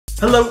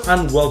Hello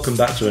and welcome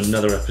back to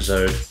another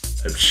episode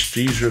of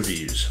Stu's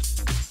Reviews.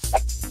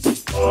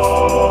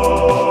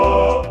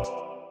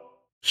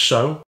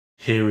 So,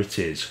 here it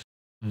is.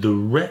 The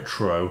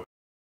retro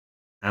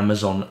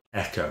Amazon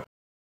Echo.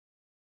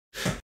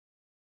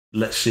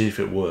 Let's see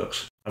if it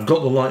works. I've got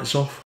the lights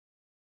off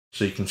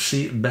so you can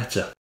see it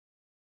better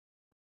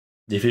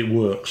if it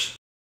works.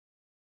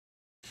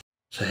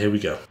 So here we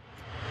go.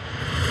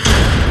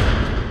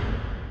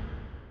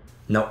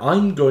 Now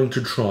I'm going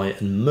to try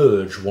and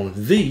merge one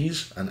of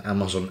these, an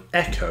Amazon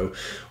Echo,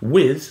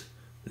 with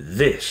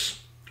this,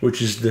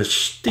 which is the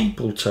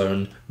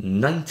Stapleton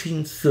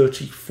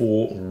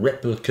 1934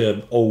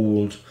 replica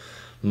old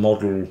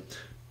model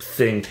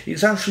thing.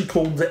 It's actually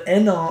called the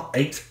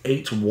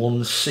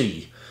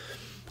NR881C.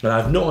 And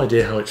I have no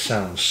idea how it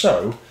sounds.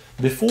 So,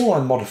 before I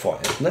modify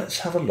it, let's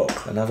have a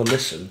look and have a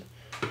listen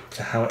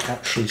to how it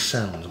actually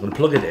sounds. I'm going to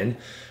plug it in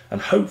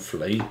and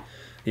hopefully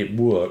it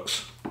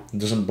works. It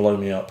doesn't blow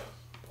me up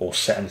or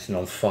set anything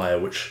on fire,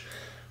 which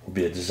would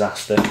be a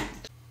disaster.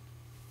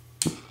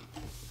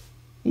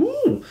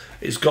 Ooh,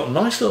 it's got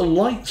nice little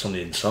lights on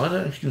the inside. I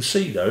don't know if you can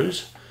see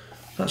those.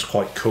 That's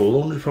quite cool. I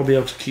wonder if I'll be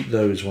able to keep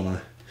those when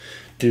I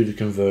do the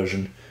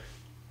conversion.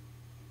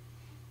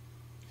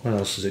 What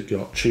else has it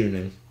got?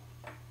 Tuning.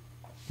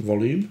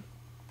 Volume.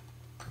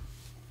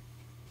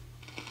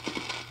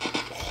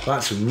 Oh,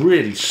 that's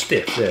really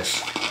stiff,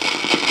 this.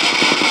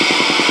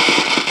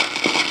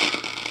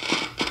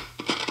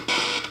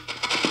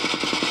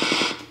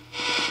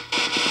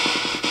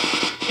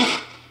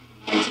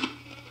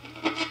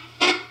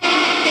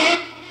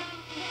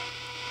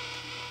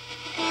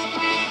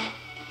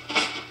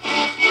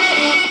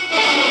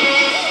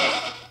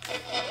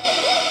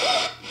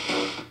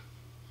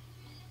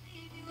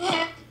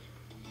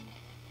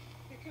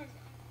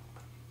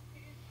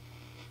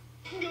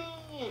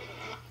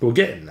 We're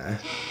getting there.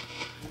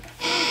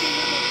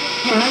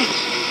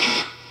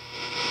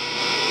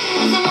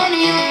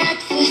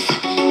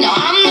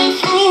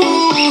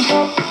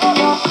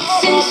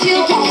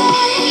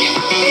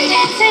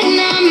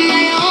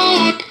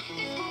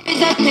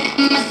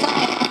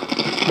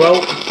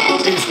 Well,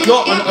 it's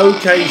got an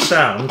okay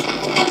sound,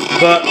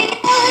 but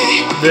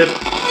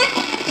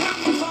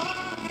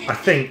I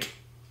think,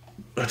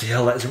 bloody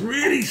hell, that's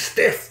really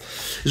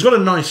stiff. It's got a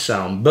nice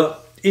sound, but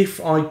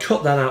if I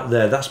cut that out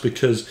there, that's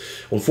because,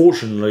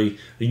 unfortunately,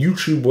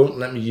 YouTube won't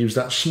let me use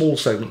that small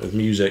segment of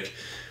music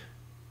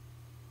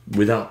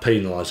without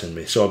penalising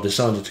me. So I've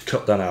decided to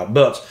cut that out.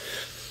 But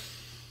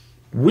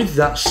with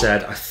that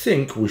said, I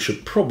think we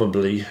should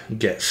probably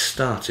get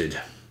started.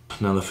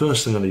 Now, the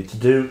first thing I need to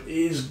do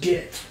is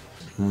get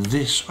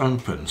this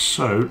open.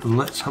 So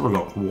let's have a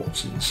look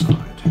what's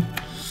inside.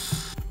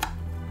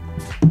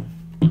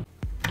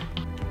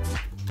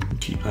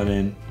 Keep that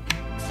in.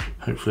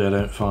 Hopefully I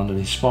don't find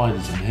any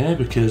spiders in here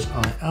because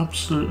I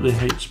absolutely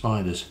hate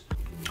spiders.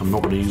 I'm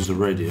not going to use the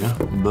radio,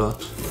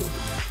 but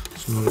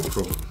it's not a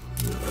problem.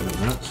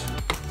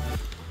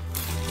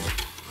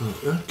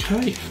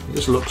 Okay,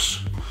 this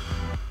looks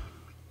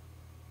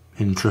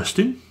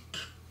interesting.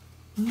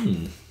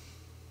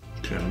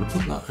 Okay, I'm going to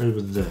put that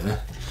over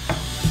there.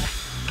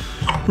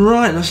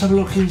 Right, let's have a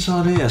look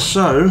inside here.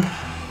 So,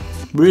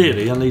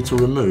 really I need to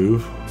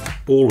remove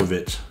all of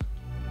it.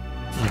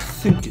 I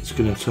think it's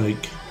going to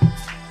take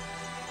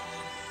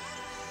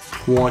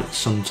quite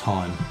some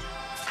time.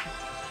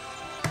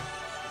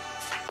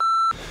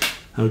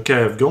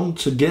 Okay, I've gone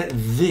to get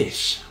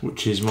this,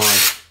 which is my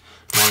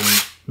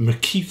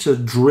Makita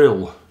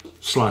drill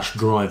 /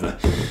 driver,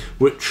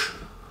 which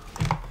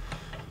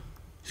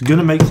is going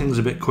to make things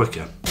a bit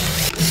quicker.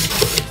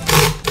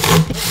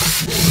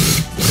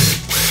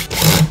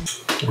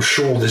 I'm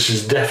sure this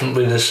is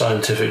definitely the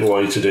scientific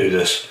way to do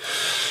this.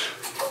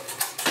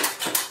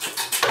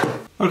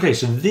 Okay,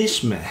 so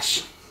this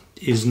mess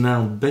is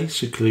now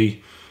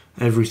basically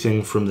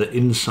everything from the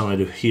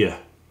inside of here.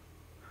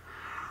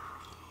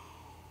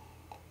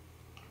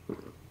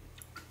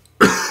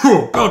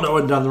 Oh God, that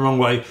went down the wrong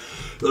way.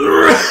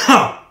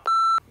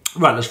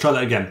 Right, let's try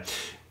that again.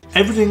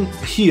 Everything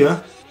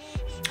here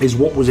is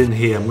what was in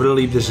here. I'm going to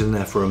leave this in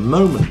there for a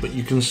moment, but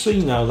you can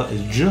see now that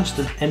is just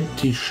an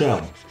empty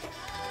shell.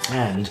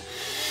 And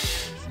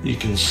you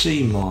can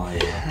see my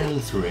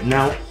hand through it.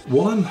 Now,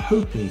 what I'm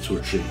hoping to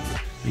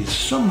achieve is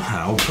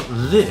somehow put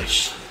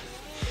this,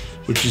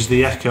 which is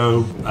the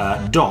Echo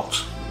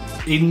Dot,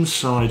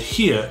 inside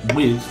here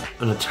with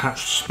an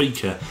attached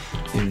speaker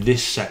in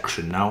this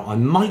section. Now I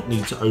might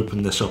need to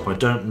open this up, I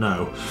don't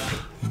know,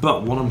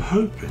 but what I'm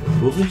hoping,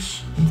 will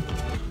this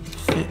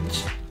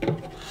fit?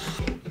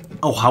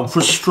 Oh, how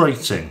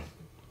frustrating.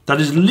 That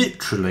is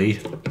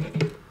literally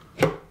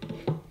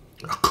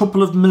a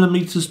couple of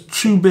millimeters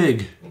too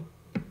big.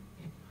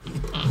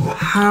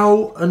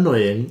 How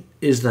annoying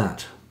is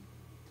that?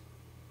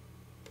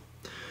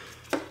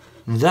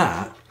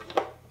 That,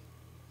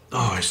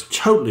 oh, it's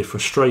totally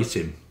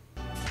frustrating.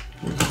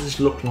 What does this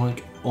look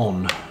like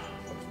on?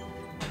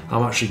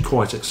 I'm actually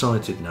quite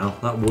excited now.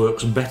 That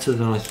works better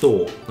than I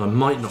thought. I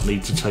might not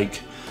need to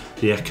take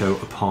the Echo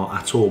apart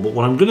at all, but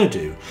what I'm going to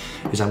do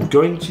is I'm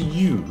going to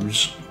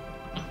use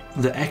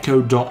the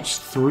Echo Dots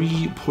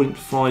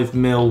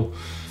 3.5mm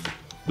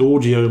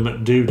audio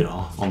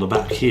McDoodah on the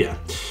back here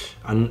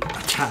and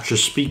attach a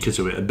speaker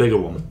to it, a bigger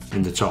one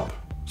in the top,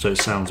 so it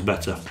sounds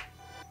better.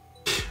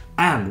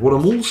 And what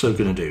I'm also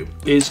going to do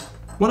is,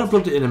 when I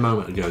plugged it in a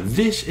moment ago,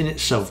 this in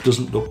itself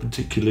doesn't look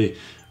particularly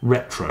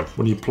retro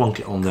when you plonk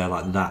it on there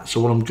like that. So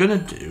what I'm going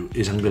to do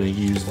is I'm going to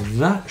use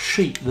that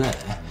sheet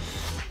there,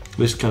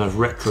 this kind of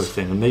retro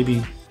thing, and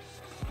maybe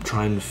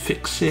try and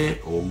fix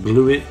it or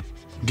glue it,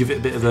 give it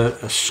a bit of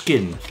a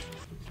skin.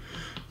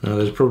 Now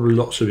there's probably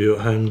lots of you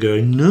at home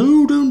going,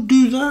 no, don't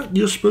do that,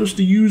 you're supposed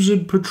to use a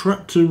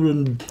protractor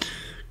and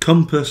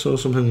compass or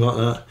something like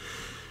that.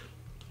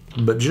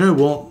 But do you know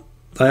what?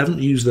 I haven't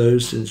used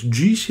those since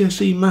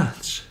GCSE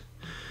Maths.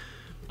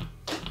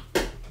 I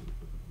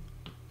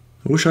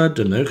wish I had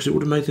done though, because it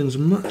would have made things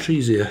much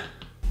easier.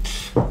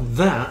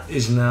 That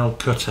is now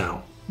cut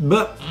out.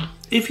 But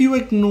if you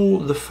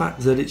ignore the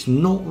fact that it's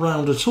not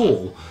round at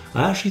all,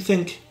 I actually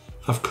think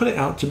I've cut it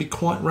out to be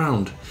quite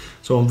round.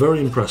 So I'm very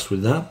impressed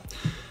with that.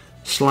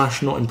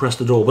 Slash not impressed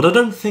at all. But I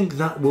don't think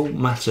that will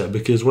matter,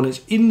 because when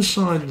it's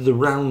inside the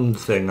round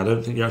thing, I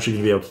don't think you're actually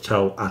going to be able to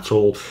tell at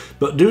all.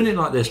 But doing it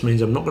like this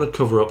means I'm not going to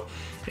cover up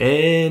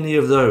any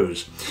of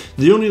those.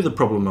 The only other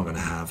problem I'm going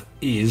to have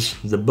is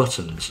the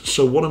buttons.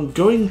 So what I'm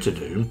going to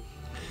do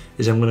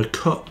is I'm going to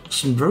cut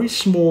some very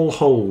small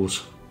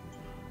holes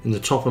in the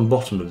top and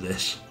bottom of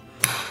this.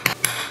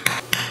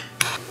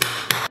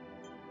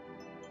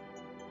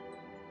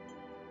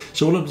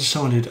 So what I've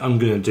decided I'm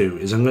going to do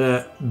is I'm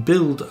going to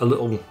build a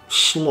little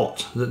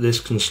slot that this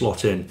can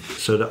slot in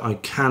so that I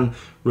can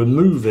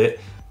remove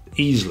it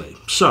easily.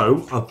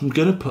 So I'm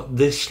going to put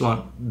this like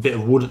bit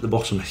of wood at the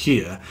bottom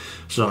here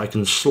so that I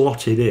can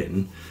slot it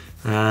in,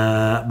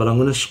 but I'm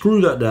going to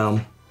screw that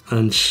down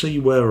and see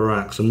where we're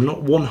at, because I'm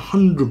not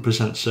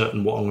 100%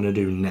 certain what I'm going to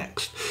do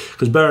next.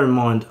 Because bear in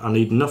mind, I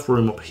need enough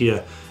room up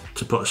here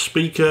to put a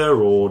speaker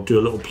or do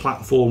a little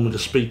platform with a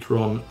speaker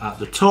on at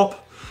the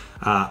top.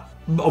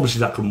 Obviously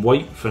that can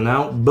wait for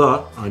now,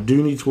 but I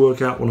do need to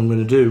work out what I'm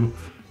going to do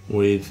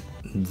with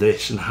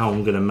this and how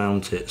I'm going to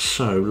mount it.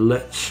 So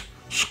let's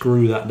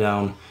screw that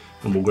down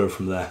and we'll go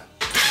from there.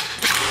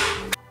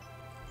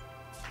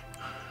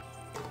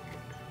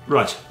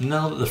 Right,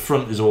 now that the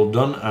front is all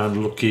done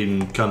and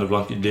looking kind of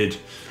like it did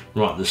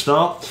right at the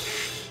start,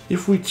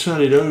 if we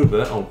turn it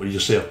over, oh, you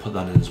see I've put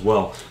that in as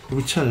well. If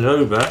we turn it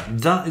over,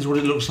 that is what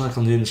it looks like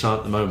on the inside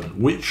at the moment,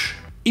 which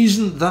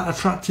isn't that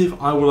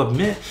attractive, I will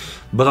admit,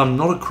 but I'm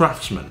not a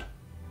craftsman.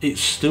 It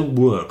still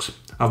works.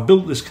 I've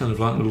built this kind of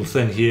like little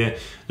thing here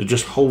that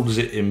just holds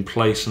it in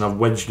place, and I've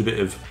wedged a bit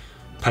of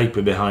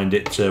paper behind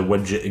it to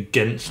wedge it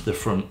against the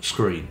front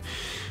screen,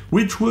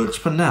 which works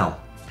for now.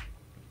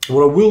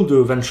 What I will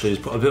do eventually is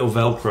put a bit of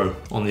Velcro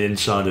on the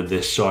inside of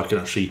this so I can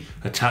actually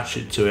attach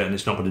it to it and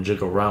it's not going to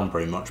jiggle around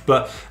very much.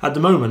 But at the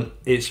moment,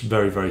 it's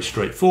very, very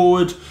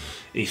straightforward.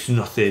 It's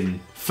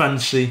nothing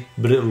fancy,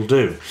 but it'll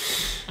do.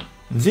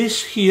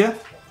 This here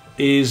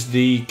is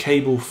the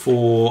cable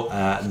for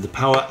the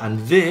power, and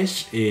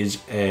this is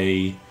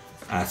a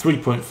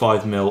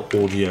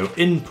 3.5mm audio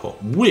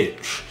input,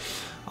 which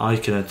I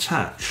can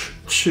attach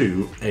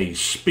to a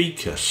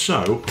speaker.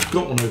 So I've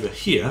got one over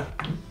here,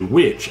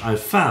 which I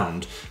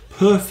found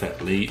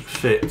perfectly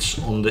fits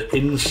on the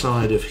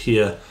inside of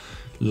here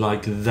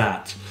like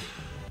that.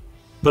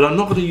 But I'm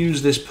not going to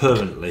use this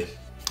permanently.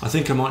 I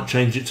think I might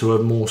change it to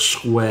a more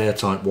square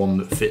type one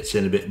that fits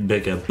in a bit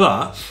bigger,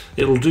 but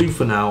it'll do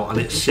for now, and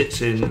it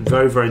sits in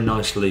very, very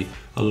nicely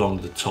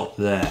along the top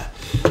there.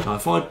 Now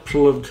if I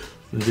plug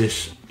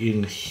this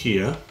in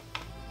here,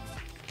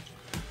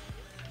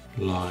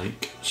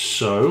 like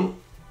so,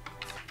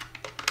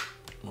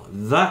 like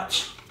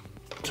that,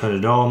 turn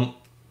it on.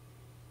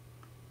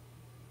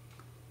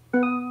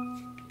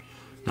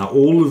 Now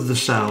all of the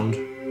sound,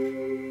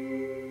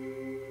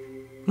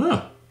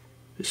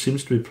 it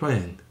seems to be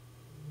playing.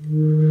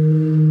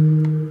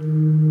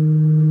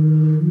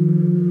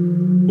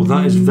 Well,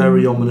 that is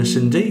very ominous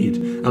indeed.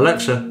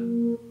 Alexa,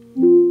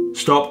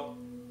 stop.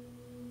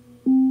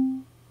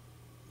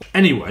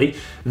 Anyway,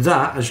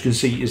 that, as you can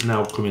see, is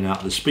now coming out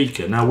of the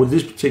speaker. Now, with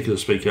this particular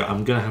speaker,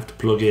 I'm going to have to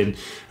plug in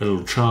a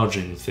little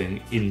charging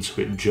thing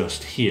into it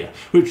just here,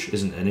 which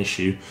isn't an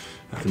issue.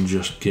 I can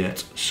just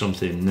get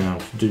something now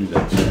to do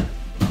that.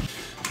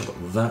 I've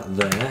got that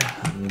there,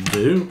 and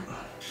do.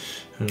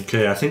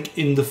 Okay, I think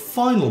in the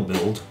final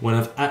build, when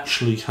I've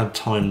actually had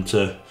time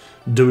to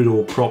do it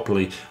all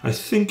properly, I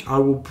think I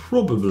will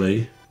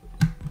probably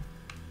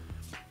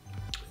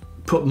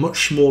put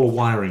much smaller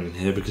wiring in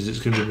here because it's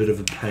going to be a bit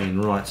of a pain.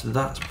 Right, so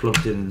that's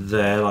plugged in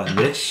there like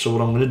this. So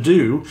what I'm going to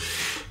do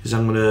is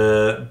I'm going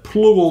to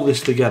plug all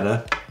this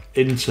together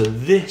into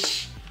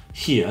this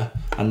here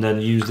and then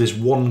use this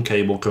one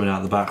cable coming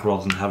out the back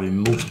rather than having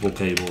multiple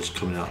cables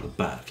coming out the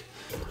back.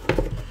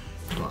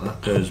 Right,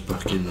 that goes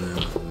back in there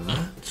like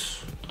that.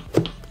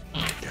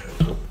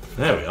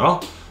 There we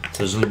are.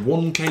 There's only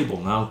one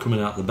cable now coming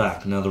out the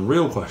back. Now the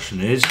real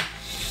question is,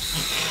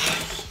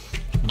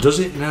 does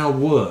it now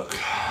work?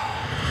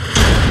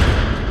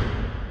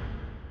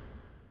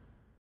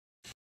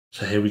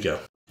 So here we go.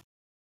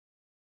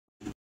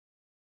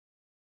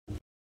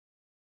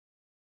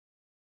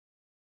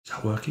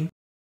 that working?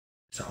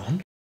 Is that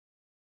on?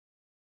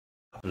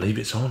 I believe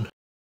it's on.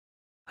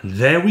 And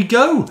there we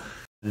go.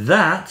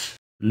 That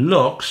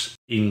looks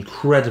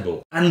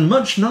incredible and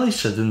much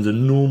nicer than the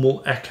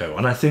normal Echo.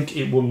 And I think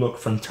it will look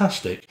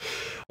fantastic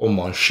on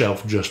my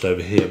shelf just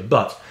over here.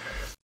 But,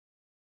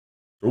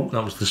 oh,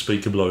 that was the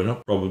speaker blowing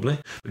up probably.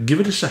 But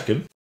give it a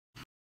second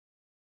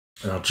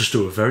and I'll just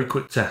do a very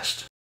quick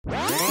test.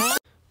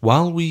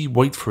 While we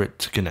wait for it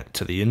to connect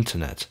to the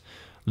internet,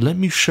 let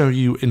me show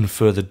you in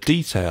further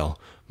detail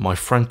my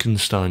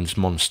Frankenstein's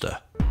monster.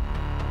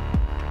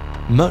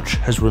 Much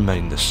has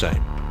remained the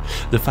same.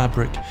 The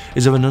fabric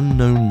is of an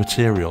unknown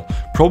material,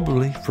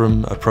 probably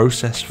from a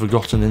process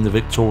forgotten in the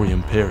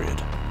Victorian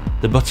period.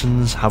 The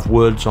buttons have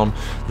words on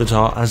that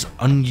are as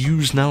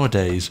unused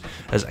nowadays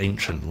as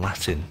ancient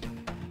Latin.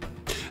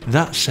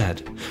 That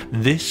said,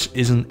 this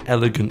is an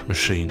elegant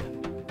machine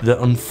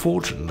that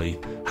unfortunately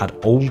had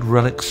old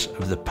relics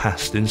of the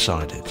past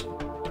inside it.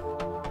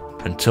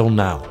 Until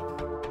now.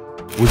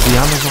 With the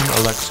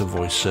Amazon Alexa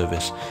voice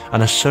service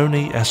and a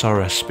Sony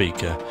SRS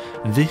speaker,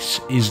 this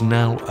is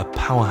now a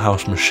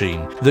powerhouse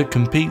machine that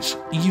competes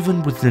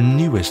even with the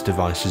newest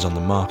devices on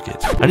the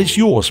market. And it's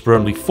yours for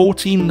only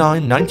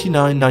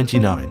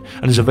 $49.99.99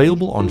 and is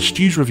available on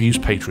Stu's Reviews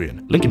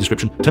Patreon. Link in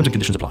description, terms and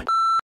conditions apply.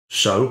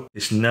 So,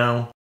 it's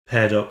now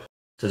paired up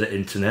to the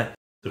internet.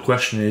 The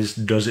question is,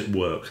 does it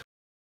work?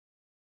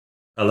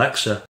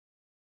 Alexa.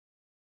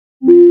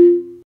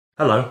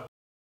 Hello.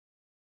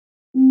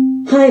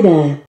 Hi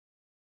there.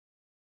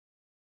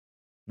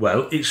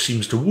 Well, it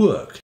seems to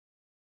work.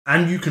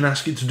 And you can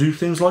ask it to do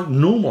things like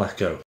normal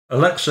Echo.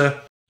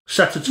 Alexa,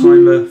 set a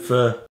timer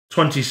for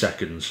 20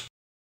 seconds.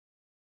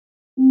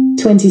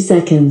 20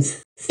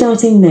 seconds.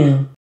 Starting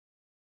now.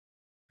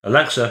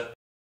 Alexa,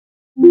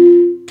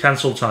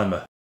 cancel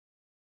timer.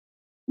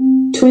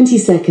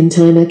 20-second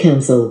timer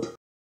cancelled.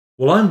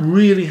 Well, I'm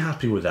really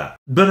happy with that.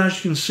 But as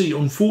you can see,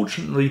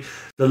 unfortunately,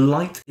 the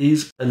light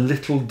is a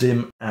little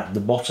dim at the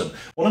bottom.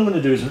 What I'm going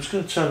to do is I'm just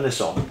going to turn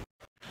this on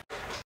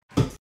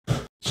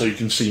so you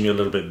can see me a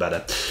little bit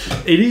better.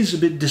 It is a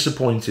bit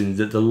disappointing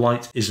that the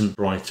light isn't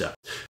brighter,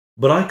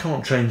 but I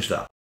can't change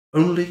that.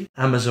 Only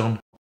Amazon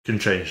can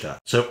change that.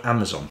 So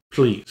Amazon,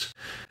 please,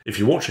 if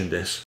you're watching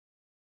this,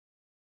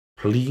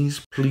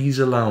 please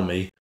allow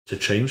me to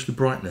change the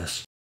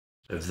brightness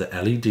of the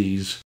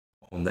LEDs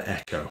on the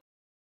Echo.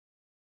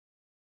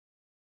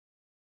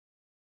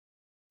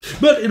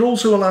 But it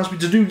also allows me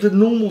to do the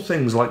normal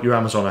things like your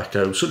Amazon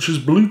Echo, such as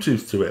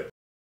Bluetooth to it.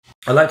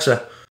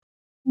 Alexa,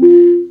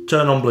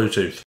 turn on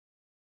Bluetooth.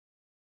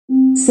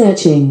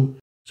 Searching.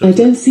 I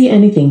don't see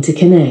anything to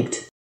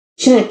connect.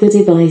 Check the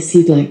device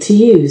you'd like to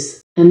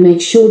use, and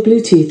make sure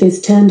Bluetooth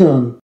is turned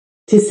on.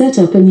 To set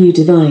up a new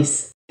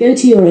device, go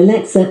to your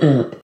Alexa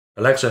app.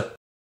 Alexa.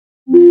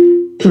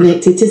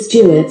 Connected to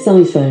Stuart's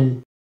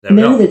iPhone.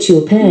 Now that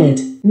you're paired,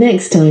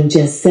 next time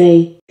just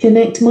say,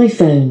 connect my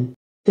phone.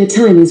 The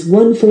time is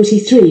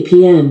 1:43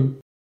 p.m.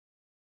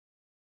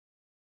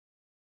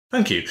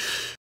 Thank you.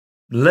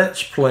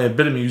 Let's play a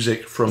bit of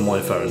music from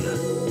my phone.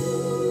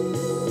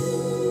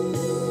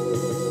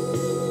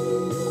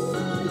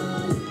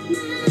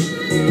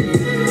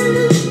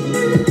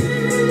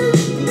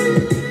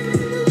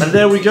 And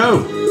there we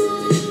go.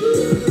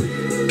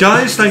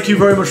 Guys, thank you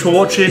very much for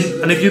watching.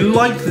 And if you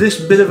liked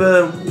this bit of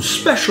a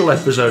special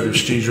episode of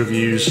Stu's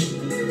Reviews,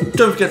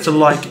 don't forget to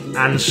like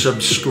and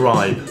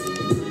subscribe.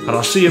 And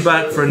I'll see you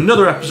back for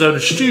another episode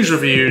of Stu's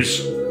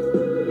Reviews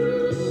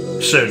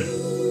soon.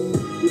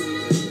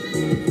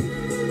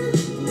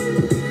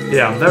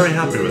 Yeah, I'm very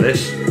happy with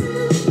this.